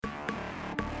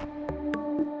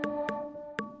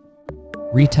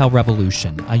Retail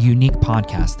Revolution, a unique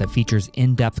podcast that features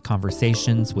in-depth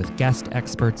conversations with guest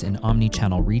experts in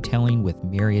omnichannel retailing with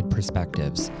myriad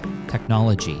perspectives,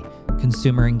 technology,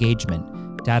 consumer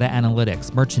engagement, data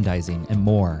analytics, merchandising, and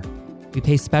more. We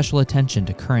pay special attention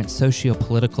to current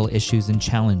socio-political issues and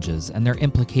challenges and their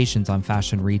implications on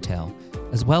fashion retail,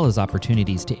 as well as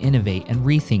opportunities to innovate and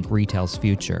rethink retail's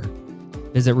future.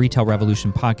 Visit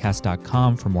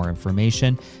retailrevolutionpodcast.com for more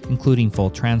information, including full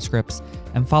transcripts,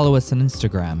 and follow us on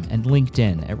Instagram and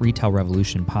LinkedIn at Retail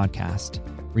Revolution Podcast.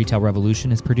 Retail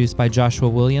Revolution is produced by Joshua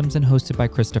Williams and hosted by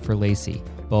Christopher Lacey.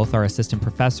 Both are assistant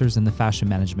professors in the Fashion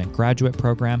Management Graduate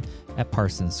Program at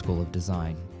Parsons School of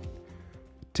Design.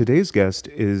 Today's guest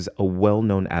is a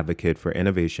well-known advocate for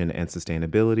innovation and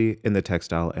sustainability in the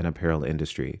textile and apparel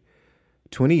industry.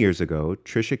 20 years ago,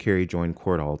 Tricia Carey joined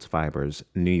Cordalls Fibers,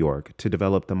 New York, to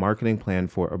develop the marketing plan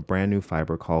for a brand new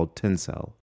fiber called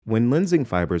Tencel. When Lenzing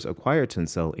Fibers acquired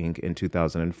Tencel Inc. in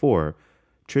 2004,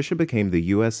 Tricia became the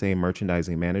USA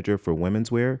merchandising manager for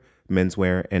women's wear,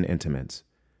 menswear, and intimates.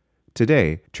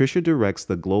 Today, Tricia directs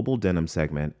the global denim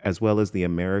segment as well as the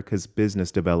Americas business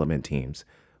development teams,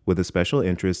 with a special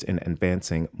interest in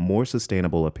advancing more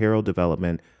sustainable apparel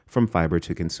development from fiber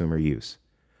to consumer use.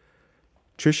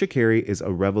 Tricia Carey is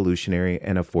a revolutionary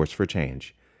and a force for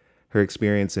change. Her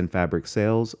experience in fabric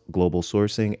sales, global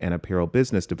sourcing, and apparel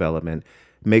business development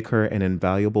make her an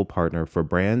invaluable partner for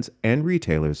brands and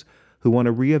retailers who want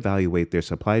to reevaluate their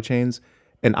supply chains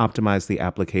and optimize the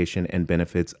application and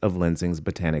benefits of Lenzing's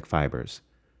Botanic fibers.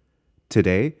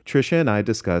 Today, Tricia and I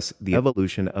discuss the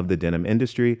evolution of the denim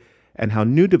industry and how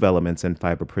new developments in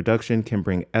fiber production can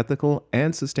bring ethical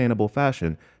and sustainable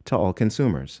fashion to all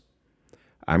consumers.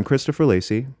 I'm Christopher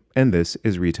Lacey, and this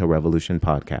is Retail Revolution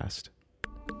Podcast.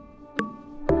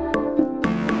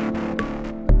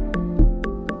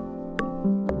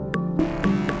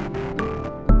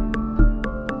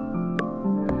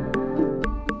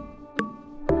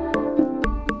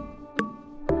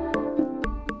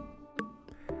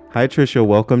 Hi, Tricia.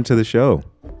 Welcome to the show.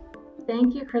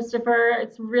 Thank you, Christopher.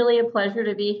 It's really a pleasure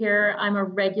to be here. I'm a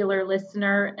regular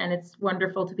listener, and it's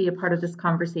wonderful to be a part of this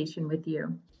conversation with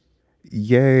you.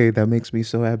 Yay, that makes me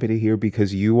so happy to hear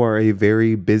because you are a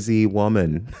very busy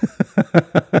woman.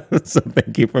 So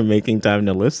thank you for making time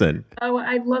to listen. Oh,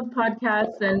 I love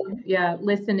podcasts and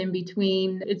listen in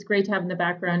between. It's great to have in the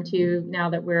background too, now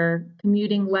that we're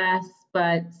commuting less,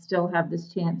 but still have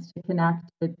this chance to connect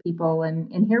with people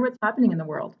and hear what's happening in the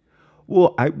world.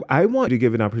 Well, I want to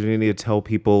give an opportunity to tell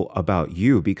people about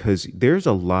you because there's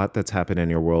a lot that's happened in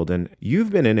your world and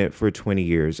you've been in it for 20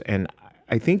 years. And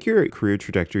I think your career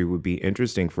trajectory would be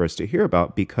interesting for us to hear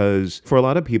about because for a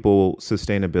lot of people,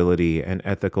 sustainability and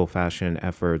ethical fashion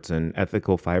efforts and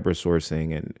ethical fiber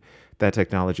sourcing and that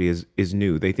technology is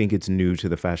new. They think it's new to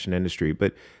the fashion industry,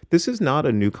 but this is not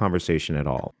a new conversation at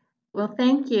all. Well,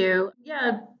 thank you.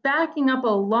 Yeah, backing up a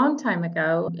long time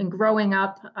ago and growing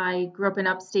up, I grew up in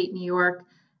upstate New York.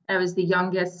 I was the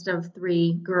youngest of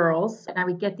three girls, and I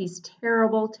would get these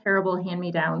terrible, terrible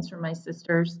hand-me-downs from my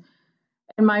sisters.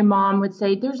 And my mom would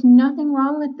say, there's nothing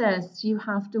wrong with this. You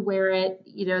have to wear it.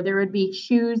 You know, there would be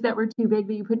shoes that were too big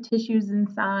that you put tissues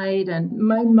inside. And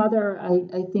my mother,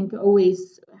 I think,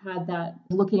 always had that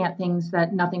looking at things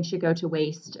that nothing should go to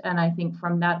waste. And I think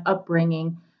from that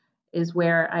upbringing is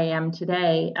where I am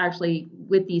today. Actually,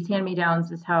 with these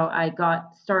hand-me-downs is how I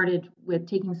got started with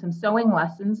taking some sewing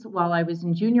lessons while I was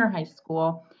in junior high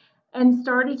school and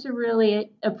started to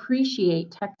really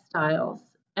appreciate textiles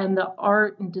and the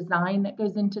art and design that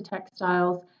goes into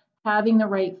textiles, having the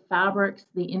right fabrics,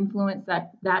 the influence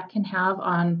that can have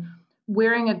on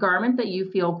wearing a garment that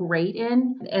you feel great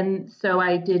in. And so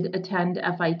I did attend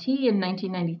FIT in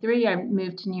 1993. I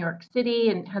moved to New York City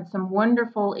and had some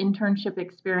wonderful internship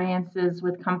experiences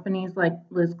with companies like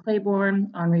Liz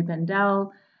Claiborne, Henri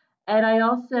Bendel. And I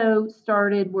also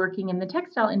started working in the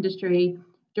textile industry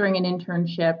during an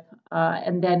internship.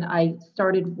 And then I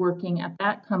started working at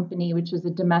that company, which is a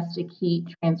domestic heat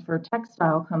transfer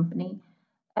textile company,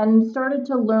 and started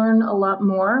to learn a lot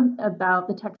more about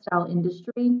the textile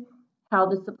industry, how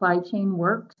the supply chain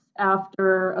works.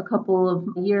 After a couple of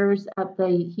years at the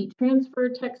heat transfer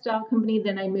textile company,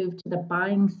 then I moved to the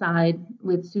buying side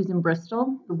with Susan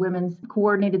Bristol, the women's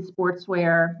coordinated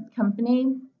sportswear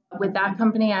company. With that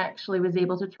company, I actually was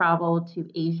able to travel to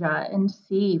Asia and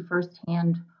see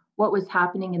firsthand what was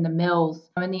happening in the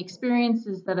mills. And the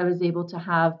experiences that I was able to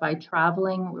have by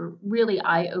traveling were really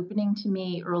eye-opening to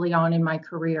me early on in my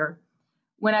career.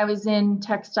 When I was in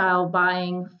textile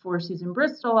buying for Susan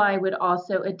Bristol, I would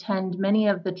also attend many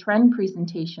of the trend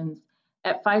presentations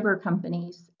at fiber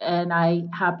companies. And I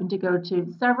happened to go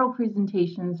to several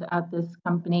presentations at this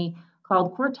company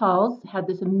called Quartals, had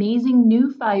this amazing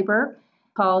new fiber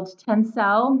called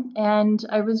Tencel, and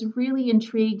I was really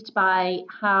intrigued by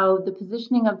how the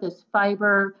positioning of this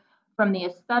fiber, from the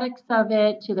aesthetics of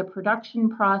it to the production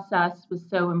process, was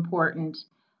so important.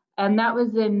 And that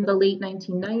was in the late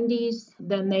 1990s.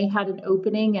 Then they had an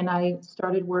opening, and I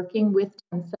started working with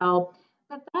Tencel.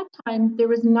 At that time, there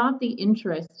was not the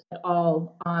interest at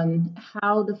all on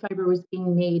how the fiber was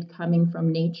being made coming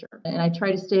from nature. And I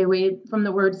try to stay away from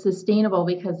the word sustainable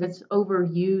because it's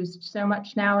overused so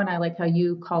much now. And I like how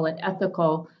you call it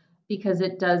ethical, because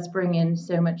it does bring in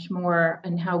so much more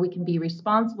and how we can be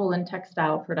responsible in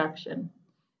textile production.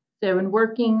 So in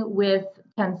working with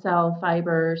Tencel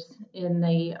fibers in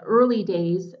the early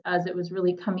days, as it was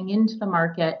really coming into the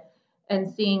market, and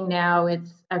seeing now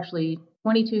it's actually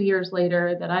 22 years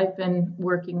later that I've been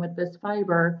working with this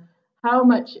fiber, how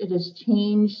much it has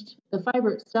changed. The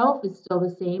fiber itself is still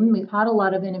the same. We've had a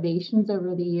lot of innovations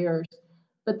over the years,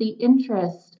 but the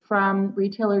interest from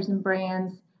retailers and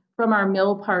brands, from our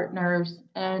mill partners,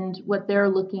 and what they're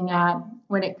looking at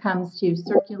when it comes to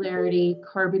circularity,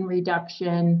 carbon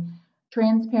reduction,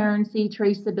 transparency,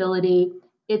 traceability,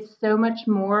 it's so much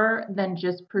more than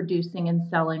just producing and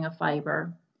selling a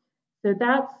fiber. So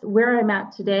that's where I'm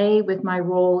at today with my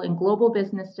role in global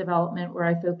business development, where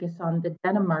I focus on the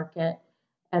denim market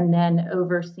and then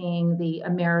overseeing the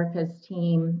Americas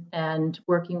team and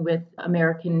working with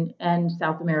American and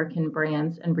South American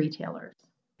brands and retailers.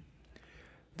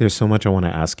 There's so much I want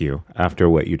to ask you after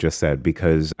what you just said,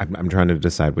 because I'm trying to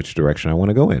decide which direction I want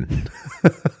to go in.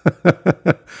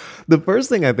 The first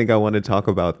thing I think I want to talk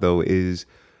about, though, is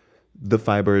the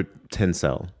fiber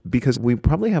Tencel, because we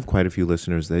probably have quite a few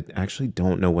listeners that actually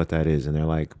don't know what that is. And they're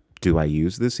like, do I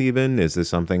use this even? Is this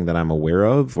something that I'm aware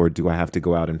of, or do I have to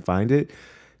go out and find it?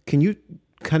 Can you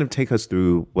kind of take us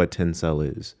through what Tencel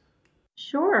is?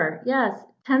 Sure, yes.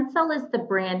 Tencel is the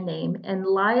brand name, and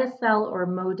Lyocell or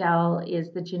Modal is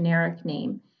the generic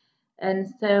name. And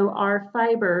so our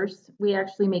fibers, we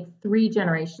actually make 3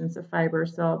 generations of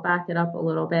fibers. So I'll back it up a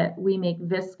little bit. We make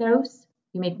viscose,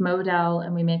 we make Modal,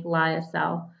 and we make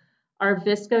Lyocell. Our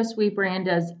viscose we brand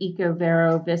as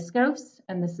EcoVero Viscose,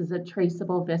 and this is a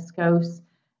traceable viscose.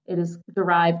 It is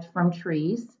derived from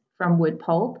trees, from wood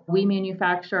pulp. We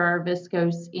manufacture our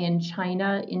viscose in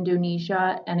China,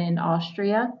 Indonesia, and in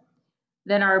Austria.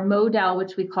 Then our Modal,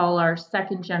 which we call our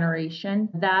second generation,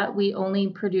 that we only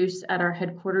produce at our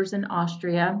headquarters in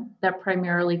Austria. That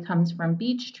primarily comes from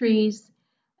beech trees,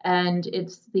 and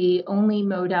it's the only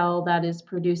Modal that is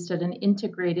produced at an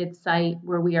integrated site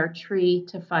where we are tree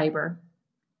to fiber.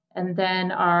 And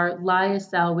then our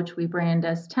Lyocell, which we brand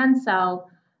as Tencel,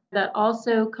 that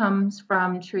also comes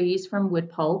from trees from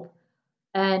wood pulp.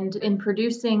 And in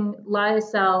producing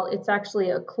Lyocell, it's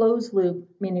actually a closed loop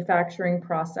manufacturing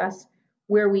process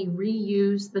where we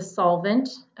reuse the solvent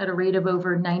at a rate of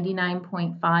over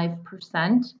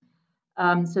 99.5%.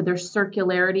 So there's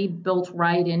circularity built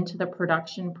right into the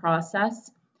production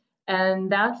process. And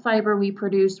that fiber we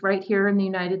produce right here in the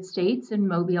United States in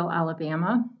Mobile,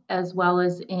 Alabama, as well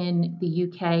as in the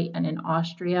UK and in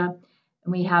Austria.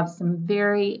 And we have some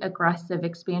very aggressive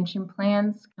expansion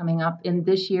plans coming up in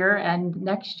this year and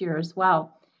next year as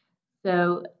well.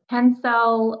 So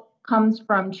Tencel comes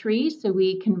from trees, so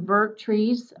we convert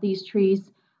trees. These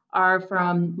trees are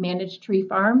from managed tree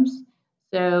farms.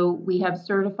 So we have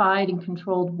certified and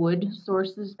controlled wood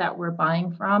sources that we're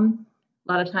buying from.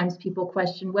 A lot of times people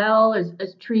question, well,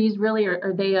 is trees really,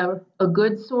 are they a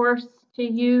good source to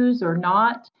use or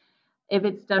not? If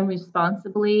it's done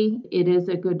responsibly, it is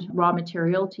a good raw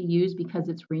material to use because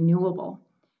it's renewable.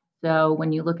 So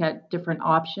when you look at different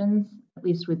options, at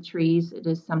least with trees, it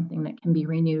is something that can be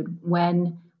renewed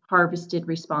when harvested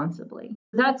responsibly.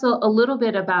 That's a little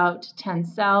bit about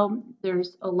Tencel.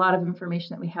 There's a lot of information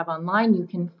that we have online. You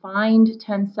can find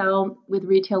Tencel with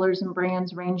retailers and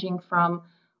brands ranging from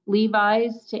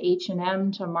Levi's to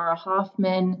H&M to Mara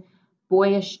Hoffman,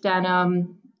 Boyish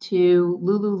Denim to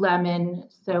Lululemon.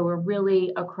 So we're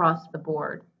really across the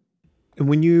board. And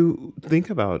when you think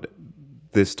about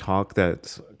this talk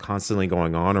that's constantly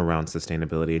going on around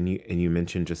sustainability, and you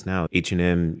mentioned just now,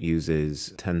 H&M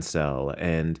uses Tencel,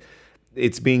 and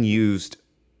it's being used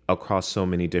across so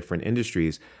many different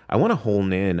industries. I want to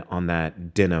hone in on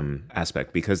that denim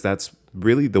aspect because that's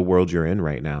really the world you're in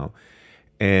right now.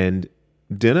 And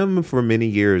denim for many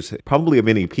years, probably of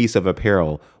any piece of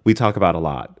apparel, we talk about a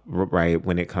lot, right?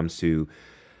 When it comes to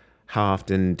how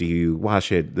often do you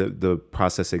wash it, the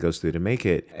process it goes through to make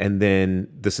it, and then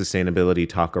the sustainability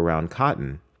talk around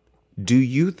cotton. Do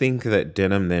you think that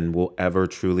denim then will ever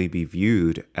truly be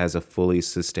viewed as a fully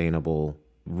sustainable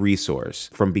resource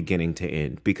from beginning to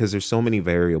end because there's so many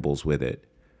variables with it.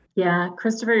 Yeah,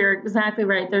 Christopher, you're exactly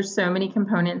right. There's so many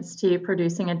components to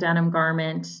producing a denim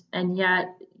garment, and yet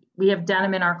we have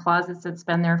denim in our closets that's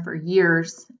been there for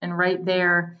years. And right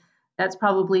there, that's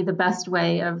probably the best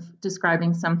way of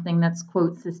describing something that's,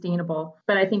 quote, sustainable.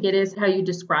 But I think it is how you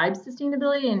describe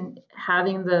sustainability and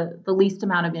having the least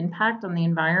amount of impact on the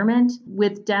environment.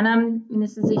 With denim,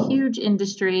 this is a huge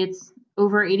industry. It's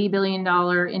over $80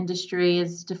 billion industry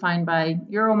is defined by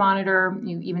Euromonitor.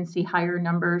 You even see higher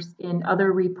numbers in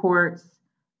other reports.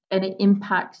 And it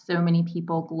impacts so many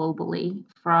people globally,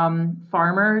 from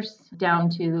farmers down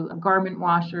to garment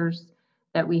washers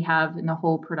that we have in the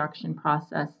whole production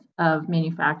process of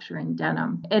manufacturing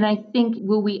denim. And I think,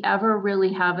 will we ever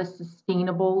really have a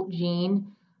sustainable jean?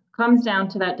 Comes down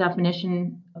to that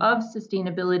definition of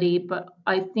sustainability. But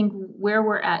I think where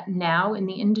we're at now in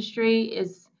the industry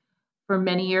is, for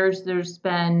many years, there's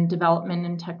been development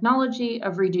in technology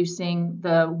of reducing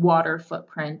the water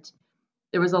footprint.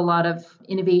 There was a lot of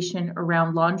innovation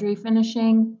around laundry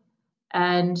finishing.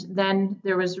 And then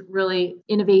there was really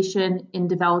innovation in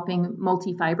developing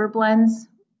multi-fiber blends,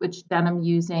 which denim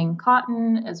using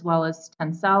cotton as well as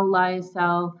tencel,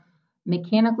 lyocell,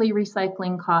 mechanically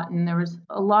recycling cotton. There was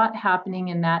a lot happening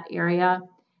in that area.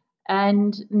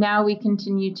 And now we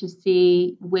continue to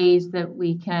see ways that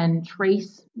we can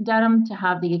trace denim to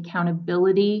have the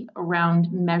accountability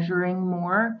around measuring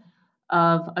more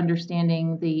of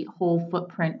understanding the whole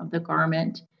footprint of the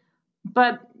garment.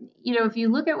 But, if you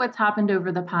look at what's happened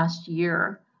over the past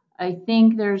year, I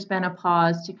think there's been a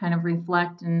pause to kind of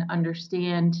reflect and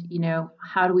understand,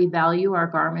 how do we value our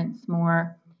garments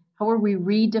more? How are we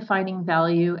redefining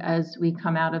value as we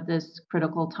come out of this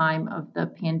critical time of the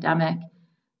pandemic?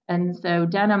 And so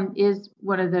denim is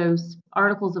one of those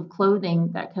articles of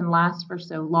clothing that can last for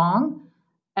so long.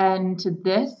 And to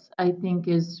this, I think,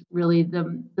 is really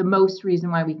the most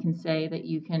reason why we can say that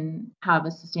you can have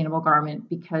a sustainable garment,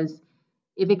 because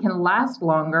if it can last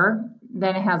longer,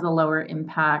 then it has a lower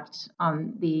impact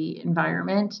on the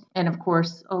environment. And of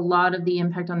course, a lot of the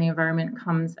impact on the environment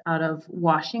comes out of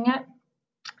washing it.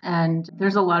 And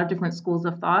there's a lot of different schools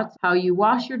of thoughts, how you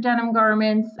wash your denim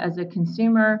garments as a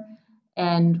consumer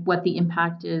and what the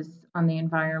impact is on the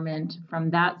environment from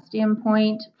that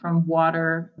standpoint, from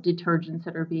water, detergents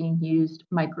that are being used,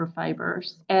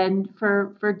 microfibers. And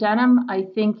for denim, I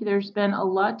think there's been a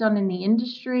lot done in the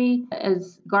industry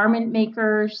as garment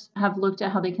makers have looked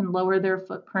at how they can lower their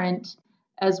footprint,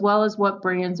 as well as what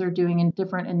brands are doing in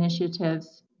different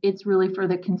initiatives. It's really for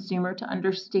the consumer to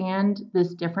understand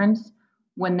this difference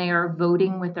when they are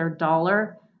voting with their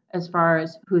dollar as far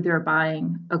as who they're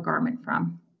buying a garment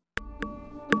from.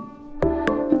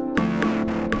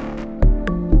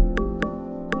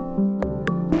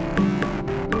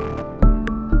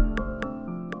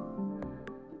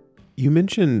 You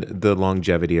mentioned the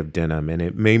longevity of denim, and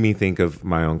it made me think of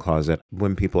my own closet.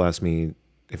 When people ask me,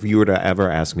 if you were to ever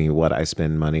ask me what I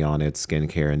spend money on, it's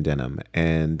skincare and denim.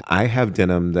 And I have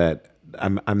denim that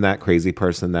I'm that crazy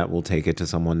person that will take it to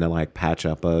someone to like patch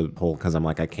up a hole because I'm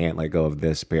like, I can't let go of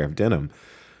this pair of denim.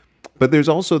 But there's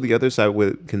also the other side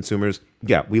with consumers.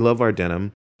 Yeah, we love our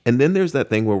denim. And then there's that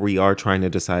thing where we are trying to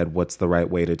decide what's the right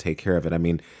way to take care of it. I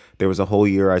mean, there was a whole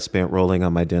year I spent rolling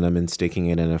on my denim and sticking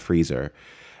it in a freezer.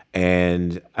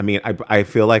 And I mean, I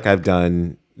feel like I've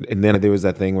done, and then there was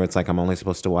that thing where it's like, I'm only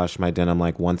supposed to wash my denim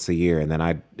like once a year. And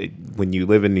then when you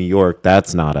live in New York,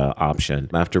 that's not an option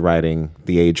after riding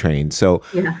the A train. So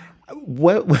Yeah.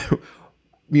 what,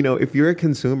 if you're a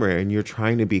consumer and you're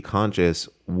trying to be conscious,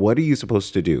 what are you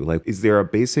supposed to do? Like, is there a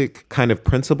basic kind of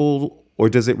principle, or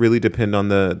does it really depend on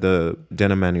the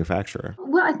denim manufacturer?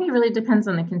 Well, I think it really depends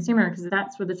on the consumer, because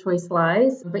that's where the choice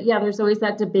lies. But yeah, there's always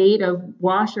that debate of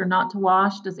wash or not to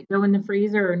wash. Does it go in the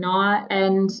freezer or not?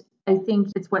 And I think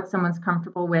it's what someone's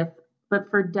comfortable with. But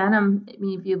for denim, I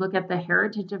mean, if you look at the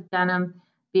heritage of denim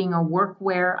being a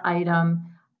workwear item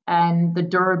and the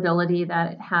durability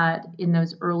that it had in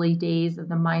those early days of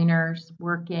the miners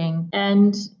working,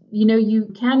 and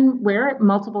you can wear it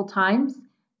multiple times.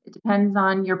 It depends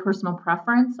on your personal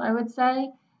preference, I would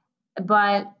say.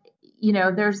 But,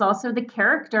 there's also the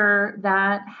character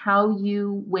that how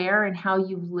you wear and how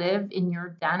you live in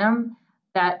your denim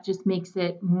that just makes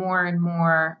it more and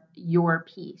more your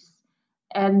piece.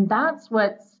 And that's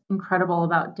what's incredible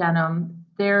about denim.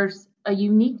 There's a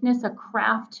uniqueness, a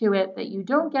craft to it that you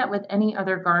don't get with any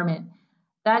other garment.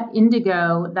 That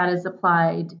indigo that is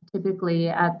applied typically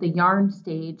at the yarn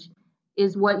stage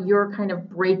is what you're kind of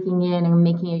breaking in and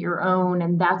making it your own.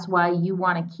 And that's why you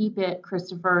want to keep it,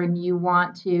 Christopher, and you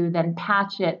want to then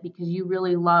patch it because you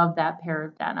really love that pair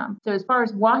of denim. So as far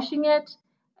as washing it,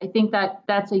 I think that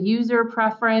that's a user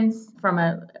preference from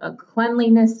a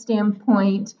cleanliness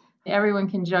standpoint. Everyone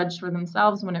can judge for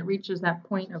themselves when it reaches that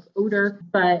point of odor,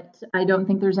 but I don't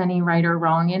think there's any right or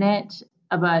wrong in it.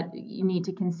 But you need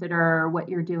to consider what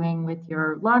you're doing with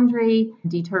your laundry,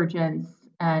 detergents,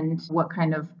 and what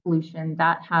kind of pollution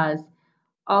that has.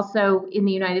 Also, in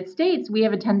the United States, we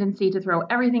have a tendency to throw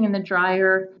everything in the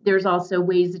dryer. There's also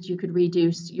ways that you could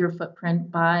reduce your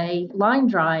footprint by line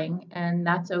drying, and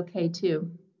that's okay too.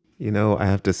 I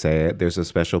have to say, there's a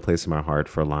special place in my heart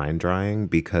for line drying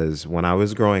because when I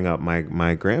was growing up,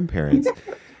 my grandparents,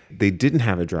 they didn't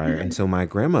have a dryer. And so my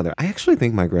grandmother, I actually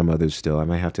think my grandmother's still, I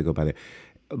might have to go by the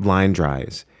line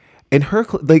dries. And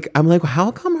I'm like, how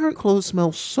come her clothes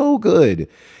smell so good?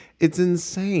 It's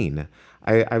insane.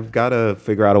 I've got to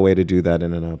figure out a way to do that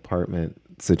in an apartment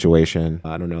situation.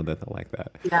 I don't know that they'll like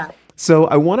that. Yeah. So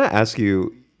I want to ask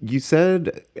you, you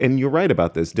said, and you're right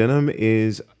about this,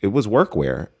 it was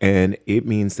workwear, and it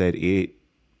means that it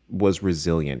was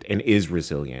resilient and is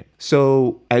resilient.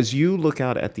 So as you look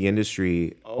out at the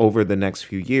industry over the next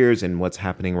few years and what's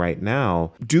happening right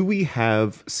now, do we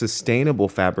have sustainable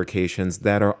fabrications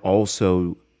that are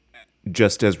also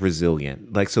just as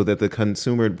resilient, like so that the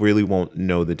consumer really won't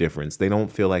know the difference? They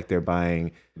don't feel like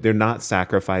they're not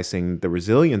sacrificing the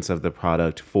resilience of the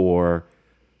product for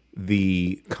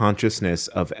the consciousness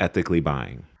of ethically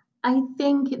buying. I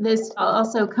think this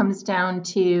also comes down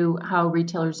to how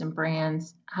retailers and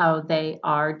brands, how they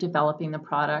are developing the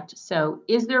product. So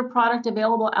is there a product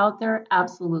available out there?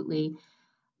 Absolutely.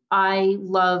 I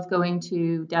love going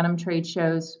to denim trade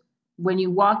shows. When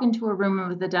you walk into a room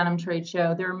with a denim trade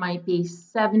show, there might be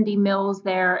 70 mills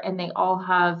there, and they all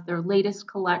have their latest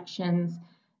collections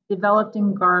developed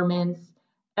in garments,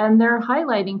 and they're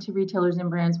highlighting to retailers and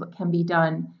brands what can be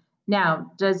done.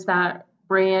 Now, does that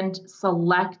brand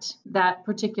select that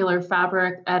particular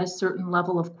fabric at a certain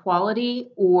level of quality,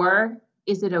 or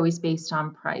is it always based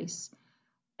on price?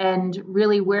 And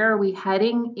really, where are we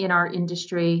heading in our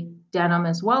industry, denim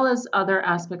as well as other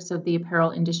aspects of the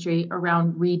apparel industry,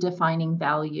 around redefining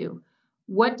value?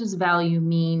 What does value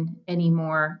mean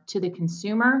anymore to the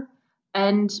consumer?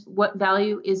 And what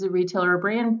value is a retailer or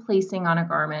brand placing on a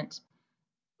garment?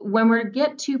 When we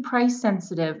get too price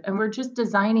sensitive and we're just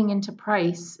designing into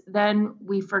price, then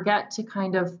we forget to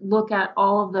kind of look at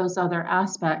all of those other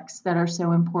aspects that are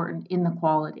so important in the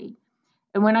quality.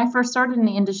 And when I first started in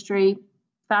the industry,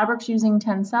 fabrics using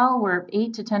Tencel were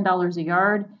 $8 to $10 a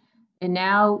yard. And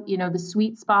now, the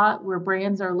sweet spot where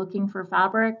brands are looking for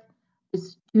fabric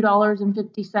is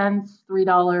 $2.50,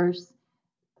 $3.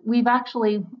 We've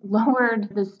actually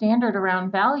lowered the standard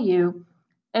around value.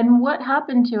 And what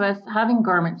happened to us having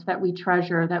garments that we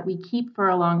treasure, that we keep for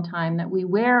a long time, that we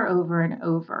wear over and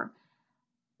over?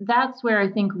 That's where I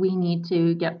think we need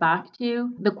to get back to.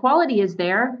 The quality is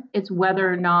there. It's whether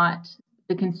or not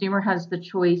the consumer has the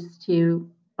choice to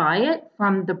buy it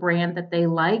from the brand that they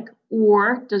like,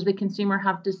 or does the consumer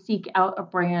have to seek out a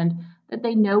brand that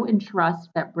they know and trust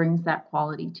that brings that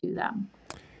quality to them?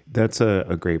 That's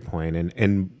a great point. And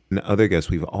in other guests,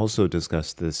 we've also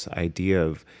discussed this idea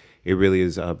of it really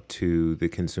is up to the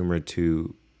consumer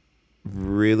to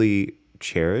really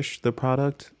cherish the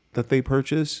product that they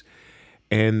purchase.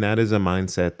 And that is a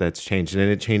mindset that's changed. And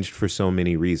it changed for so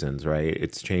many reasons, right?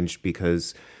 It's changed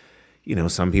because,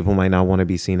 some people might not want to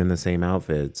be seen in the same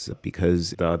outfits,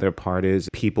 because the other part is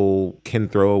people can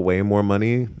throw away more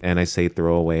money. And I say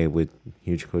throw away with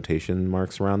huge quotation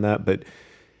marks around that. But,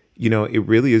 it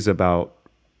really is about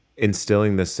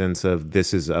instilling the sense of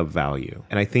this is of value.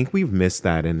 And I think we've missed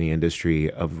that in the industry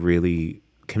of really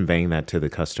conveying that to the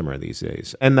customer these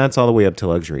days. And that's all the way up to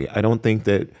luxury. I don't think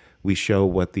that we show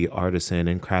what the artisan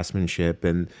and craftsmanship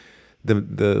and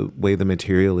the way the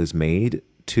material is made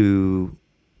to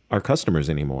our customers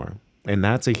anymore. And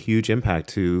that's a huge impact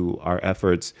to our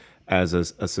efforts as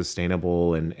a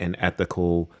sustainable and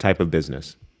ethical type of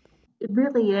business. It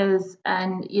really is.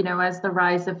 And, as the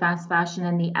rise of fast fashion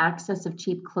and the access of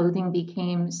cheap clothing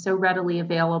became so readily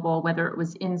available, whether it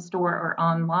was in store or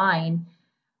online,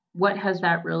 what has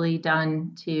that really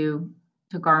done to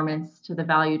garments, to the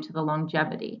value, to the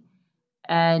longevity?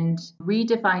 And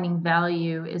redefining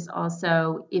value is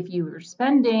also, if you were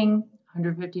spending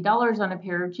 $150 on a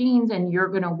pair of jeans and you're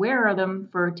going to wear them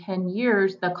for 10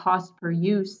 years, the cost per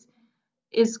use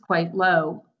is quite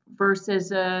low,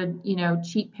 versus a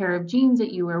cheap pair of jeans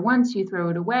that you wear once, you throw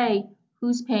it away.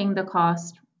 Who's paying the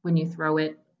cost when you throw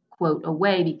it, quote,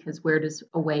 away? Because where does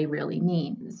away really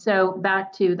mean? So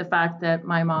back to the fact that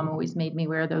my mom always made me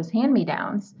wear those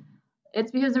hand-me-downs.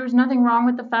 It's because there was nothing wrong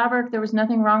with the fabric. There was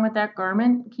nothing wrong with that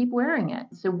garment. Keep wearing it.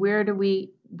 So where do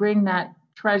we bring that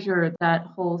treasure, that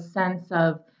whole sense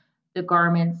of the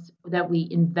garments that we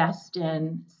invest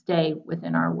in stay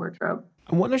within our wardrobe.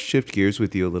 I want to shift gears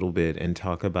with you a little bit and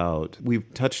talk about,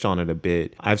 we've touched on it a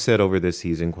bit. I've said over this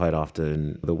season quite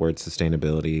often, the word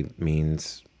sustainability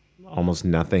means almost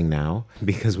nothing now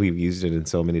because we've used it in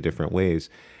so many different ways.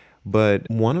 But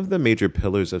one of the major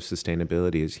pillars of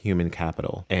sustainability is human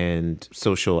capital and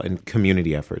social and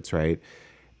community efforts, right?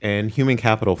 And human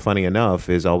capital, funny enough,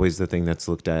 is always the thing that's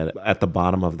looked at the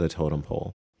bottom of the totem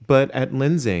pole. But at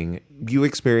Lenzing, you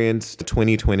experienced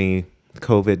 2020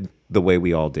 COVID the way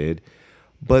we all did.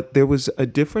 But there was a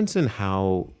difference in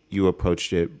how you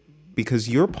approached it because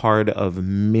you're part of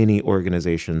many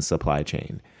organizations' supply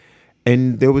chain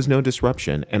and there was no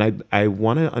disruption. And I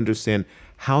want to understand,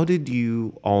 how did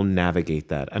you all navigate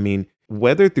that? I mean,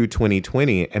 whether through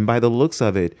 2020, and by the looks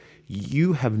of it,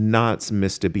 you have not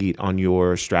missed a beat on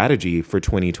your strategy for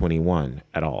 2021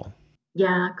 at all.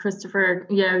 Yeah, Christopher,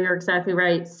 yeah, you're exactly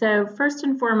right. So first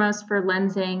and foremost for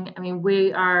Lenzing, I mean,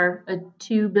 we are a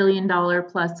 $2 billion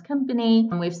plus company.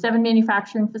 We have 7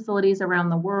 manufacturing facilities around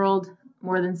the world,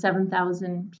 more than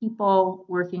 7,000 people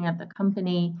working at the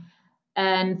company.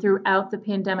 And throughout the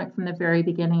pandemic, from the very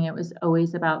beginning, it was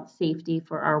always about safety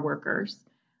for our workers,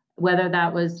 whether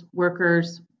that was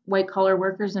workers, white collar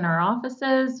workers in our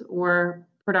offices or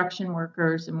production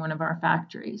workers in one of our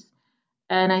factories.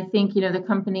 And I think, the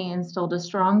company instilled a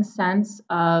strong sense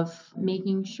of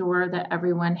making sure that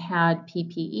everyone had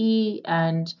PPE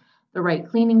and the right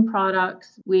cleaning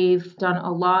products. We've done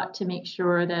a lot to make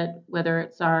sure that whether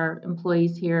it's our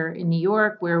employees here in New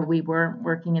York, where we weren't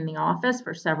working in the office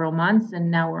for several months and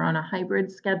now we're on a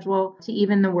hybrid schedule, to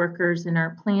even the workers in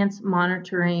our plants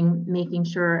monitoring, making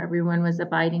sure everyone was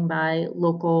abiding by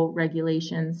local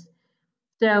regulations.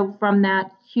 So from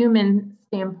that human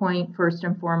standpoint, first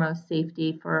and foremost,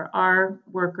 safety for our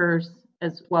workers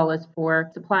as well as for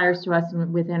suppliers to us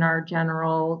and within our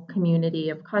general community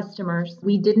of customers.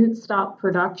 We didn't stop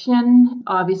production.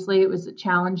 Obviously, it was a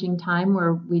challenging time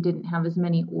where we didn't have as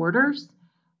many orders,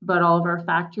 but all of our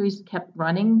factories kept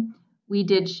running. We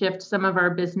did shift some of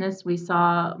our business. We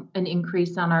saw an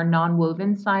increase on our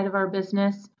non-woven side of our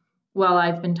business. While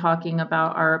I've been talking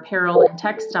about our apparel and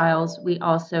textiles, we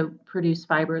also produce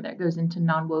fiber that goes into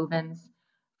nonwovens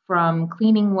from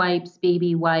cleaning wipes,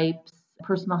 baby wipes,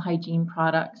 personal hygiene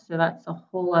products. So that's a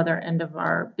whole other end of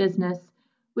our business,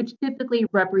 which typically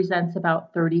represents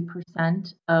about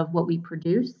 30% of what we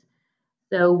produce.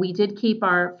 So we did keep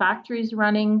our factories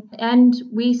running and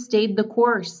we stayed the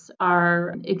course.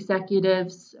 Our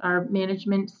executives, our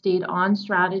management stayed on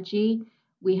strategy.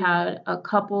 We had a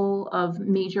couple of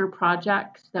major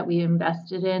projects that we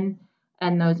invested in,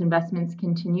 and those investments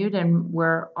continued, and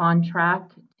we're on track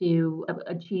to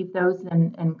achieve those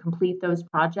and complete those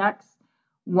projects.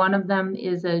 One of them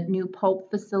is a new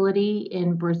pulp facility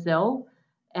in Brazil,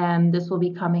 and this will be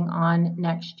coming on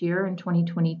next year in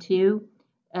 2022.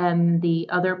 And the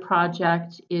other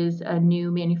project is a new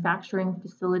manufacturing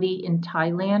facility in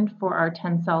Thailand for our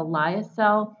Tencel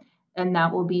lyocell, and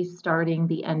that will be starting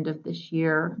the end of this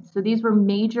year. So these were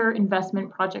major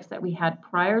investment projects that we had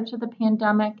prior to the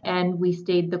pandemic, and we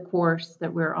stayed the course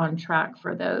that we're on track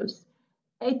for those.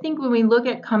 I think when we look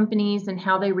at companies and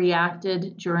how they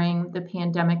reacted during the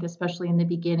pandemic, especially in the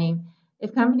beginning,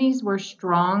 if companies were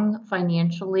strong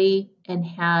financially and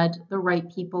had the right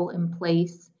people in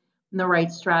place and the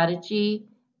right strategy,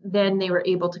 then they were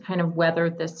able to kind of weather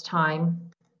this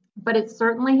time. But it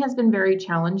certainly has been very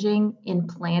challenging in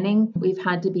planning. We've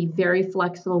had to be very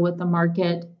flexible with the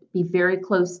market, be very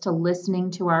close to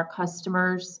listening to our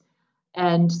customers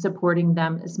and supporting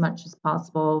them as much as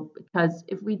possible. Because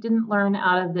if we didn't learn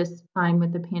out of this time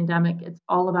with the pandemic, it's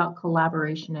all about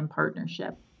collaboration and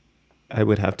partnership. I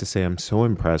would have to say I'm so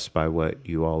impressed by what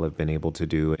you all have been able to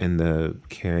do in the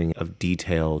caring of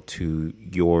detail to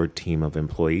your team of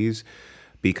employees.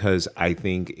 Because I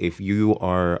think if you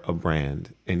are a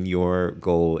brand and your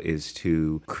goal is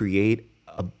to create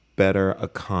a better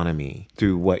economy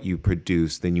through what you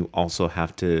produce, then you also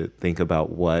have to think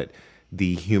about what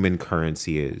the human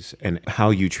currency is and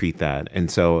how you treat that. And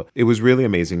so it was really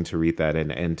amazing to read that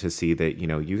and to see that,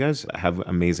 you guys have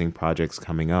amazing projects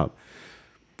coming up.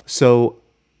 So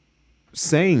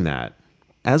saying that,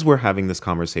 as we're having this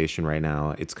conversation right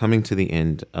now, it's coming to the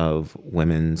end of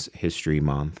Women's History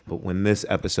Month. But when this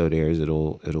episode airs,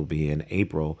 it'll be in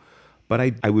April. But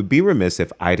I would be remiss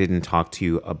if I didn't talk to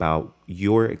you about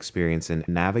your experience in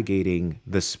navigating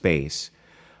the space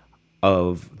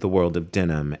of the world of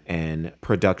denim and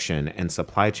production and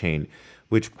supply chain,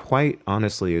 which quite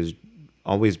honestly is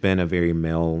always been a very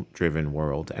male-driven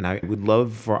world. And I would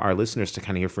love for our listeners to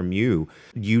kind of hear from you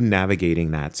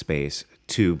navigating that space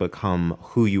to become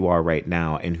who you are right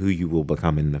now and who you will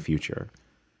become in the future.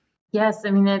 Yes,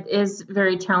 I mean, it is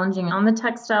very challenging on the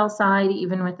textile side,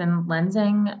 even within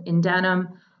lensing, in denim.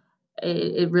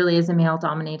 It really is a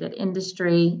male-dominated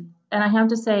industry. And I have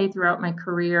to say, throughout my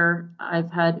career,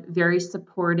 I've had very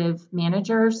supportive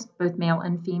managers, both male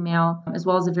and female, as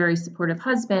well as a very supportive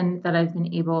husband that I've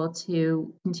been able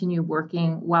to continue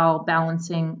working while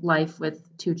balancing life with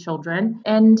 2 children.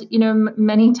 And,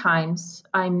 many times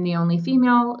I'm the only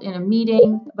female in a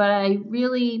meeting, but I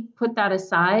really put that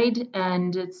aside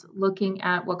and it's looking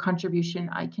at what contribution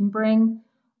I can bring.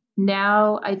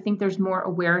 Now, I think there's more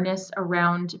awareness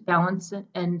around balance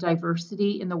and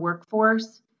diversity in the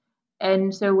workforce.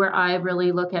 And so, where I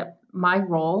really look at my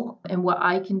role and what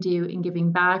I can do in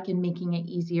giving back and making it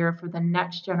easier for the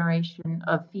next generation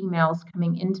of females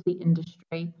coming into the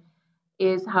industry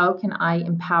is how can I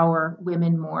empower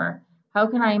women more? How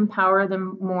can I empower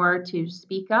them more to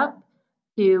speak up,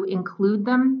 to include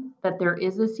them, that there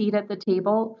is a seat at the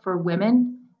table for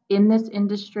women in this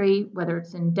industry, whether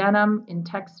it's in denim, in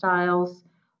textiles,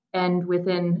 and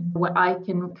within what I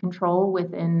can control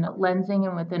within lensing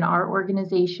and within our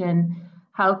organization.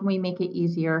 How can we make it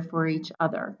easier for each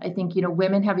other? I think,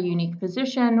 women have a unique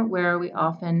position where we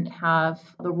often have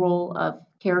the role of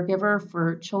caregiver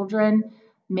for children,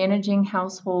 managing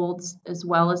households, as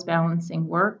well as balancing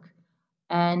work.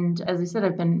 And as I said,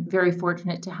 I've been very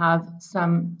fortunate to have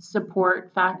some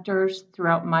support factors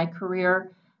throughout my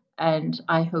career, and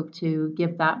I hope to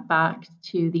give that back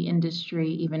to the industry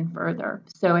even further.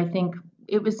 So I think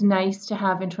it was nice to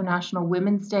have International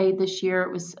Women's Day this year.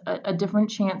 It was a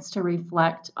different chance to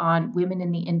reflect on women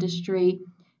in the industry.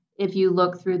 If you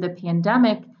look through the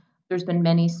pandemic, there's been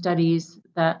many studies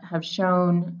that have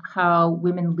shown how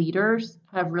women leaders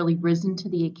have really risen to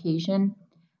the occasion,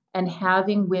 and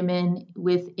having women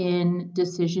within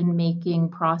decision-making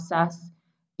process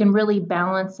can really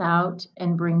balance out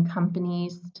and bring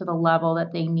companies to the level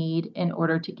that they need in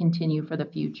order to continue for the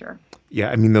future.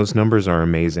 Yeah, I mean, those numbers are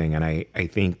amazing. And I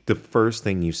think the first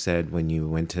thing you said when you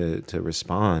went to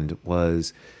respond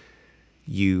was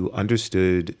you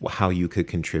understood how you could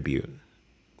contribute.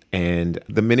 And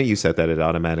the minute you said that, it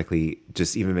automatically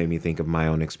just even made me think of my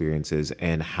own experiences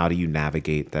and how do you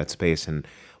navigate that space. And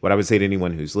what I would say to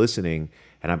anyone who's listening,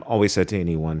 and I've always said to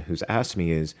anyone who's asked me,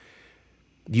 is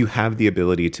you have the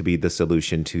ability to be the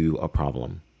solution to a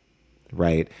problem,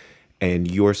 right? And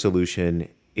your solution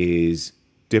is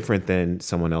different than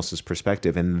someone else's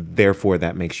perspective. And therefore,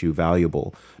 that makes you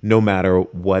valuable, no matter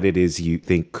what it is you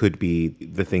think could be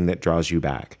the thing that draws you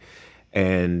back.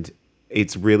 And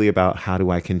it's really about how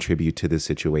do I contribute to this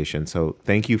situation. So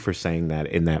thank you for saying that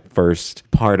in that first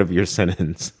part of your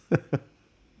sentence.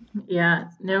 Yeah,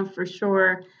 no, for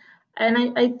sure.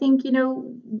 And I think,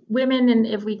 women, and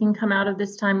if we can come out of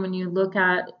this time, when you look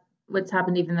at what's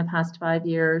happened even the past 5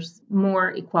 years,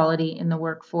 more equality in the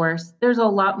workforce, there's a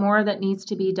lot more that needs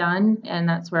to be done. And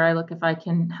that's where I look, if I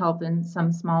can help in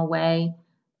some small way,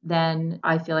 then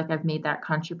I feel like I've made that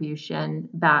contribution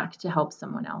back to help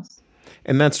someone else.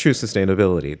 And that's true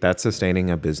sustainability. That's sustaining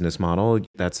a business model.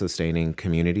 That's sustaining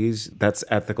communities. That's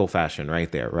ethical fashion right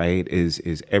there, right?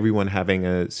 Is everyone having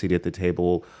a seat at the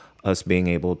table, us being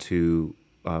able to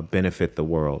benefit the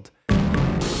world.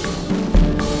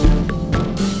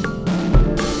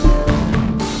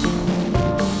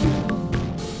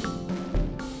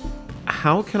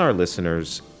 How can our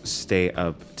listeners stay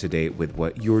up to date with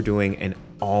what you're doing and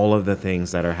all of the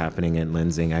things that are happening in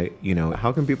lensing?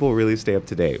 How can people really stay up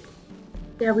to date?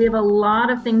 Yeah, we have a lot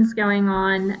of things going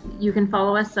on. You can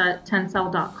follow us at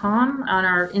tencel.com, on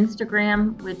our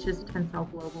Instagram, which is Tencel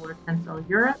Global or Tencel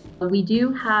Europe. We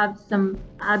do have some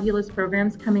fabulous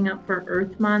programs coming up for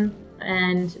Earth Month,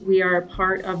 and we are a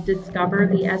part of Discover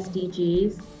the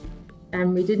SDGs.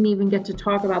 And we didn't even get to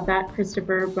talk about that,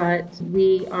 Christopher, but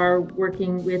we are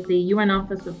working with the UN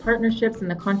Office of Partnerships and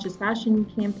the Conscious Fashion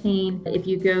Campaign. If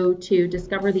you go to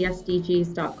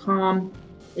discoverthesdgs.com,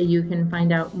 you can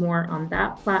find out more on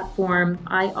that platform.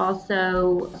 I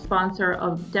also sponsor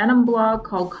a denim blog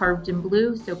called Carved in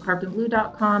Blue, so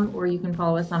carvedinblue.com, or you can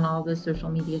follow us on all the social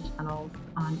media channels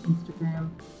on Instagram,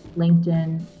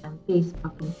 LinkedIn, and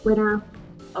Facebook and Twitter.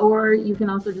 Or you can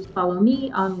also just follow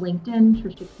me on LinkedIn,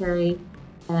 Trisha Carey,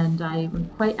 and I'm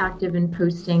quite active in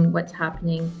posting what's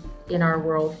happening in our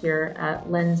world here at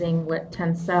Lensing, what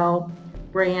Tencel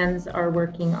brands are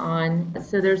working on.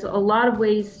 So there's a lot of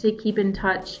ways to keep in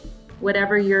touch.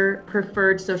 Whatever your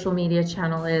preferred social media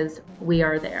channel is, we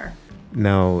are there.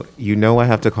 Now, I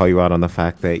have to call you out on the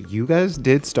fact that you guys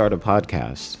did start a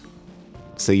podcast.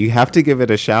 So you have to give it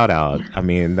a shout out. I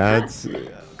mean,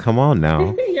 come on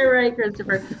now. You're right,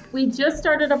 Christopher. We just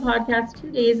started a podcast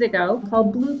 2 days ago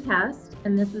called Bluecast,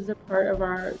 and this is a part of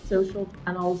our social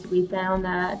channels. We found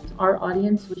that our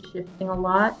audience was shifting a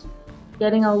lot,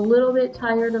 getting a little bit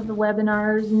tired of the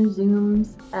webinars and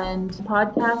Zooms and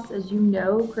podcasts. As you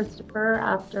know, Christopher,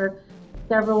 after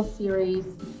several series,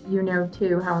 you know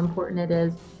too how important it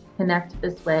is to connect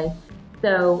this way.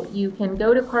 So you can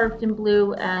go to Carved in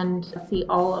Blue and see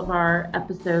all of our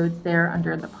episodes there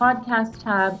under the podcast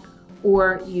tab,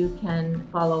 or you can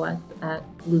follow us at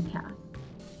Bluecast.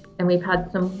 And we've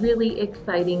had some really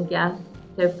exciting guests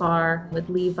so far with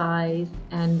Levi's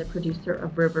and the producer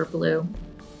of River Blue.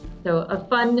 So a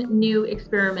fun new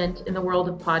experiment in the world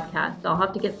of podcasts. I'll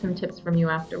have to get some tips from you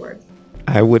afterwards.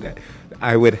 I would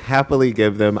happily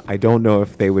give them. I don't know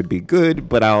if they would be good,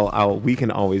 but we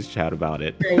can always chat about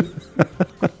it. Great.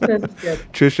 That's good.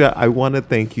 Trisha, I want to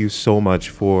thank you so much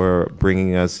for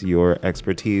bringing us your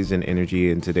expertise and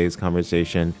energy in today's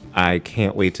conversation. I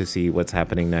can't wait to see what's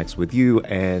happening next with you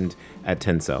and at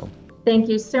Tencel. Thank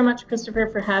you so much, Christopher,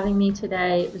 for having me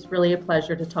today. It was really a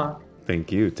pleasure to talk.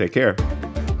 Thank you. Take care.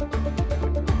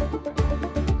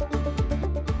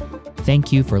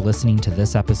 Thank you for listening to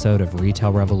this episode of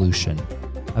Retail Revolution.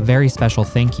 A very special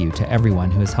thank you to everyone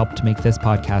who has helped make this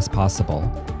podcast possible.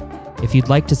 If you'd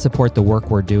like to support the work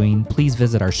we're doing, please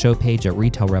visit our show page at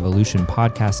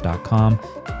retailrevolutionpodcast.com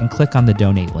and click on the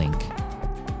donate link.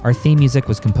 Our theme music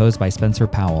was composed by Spencer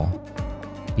Powell.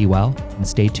 Be well and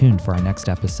stay tuned for our next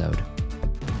episode.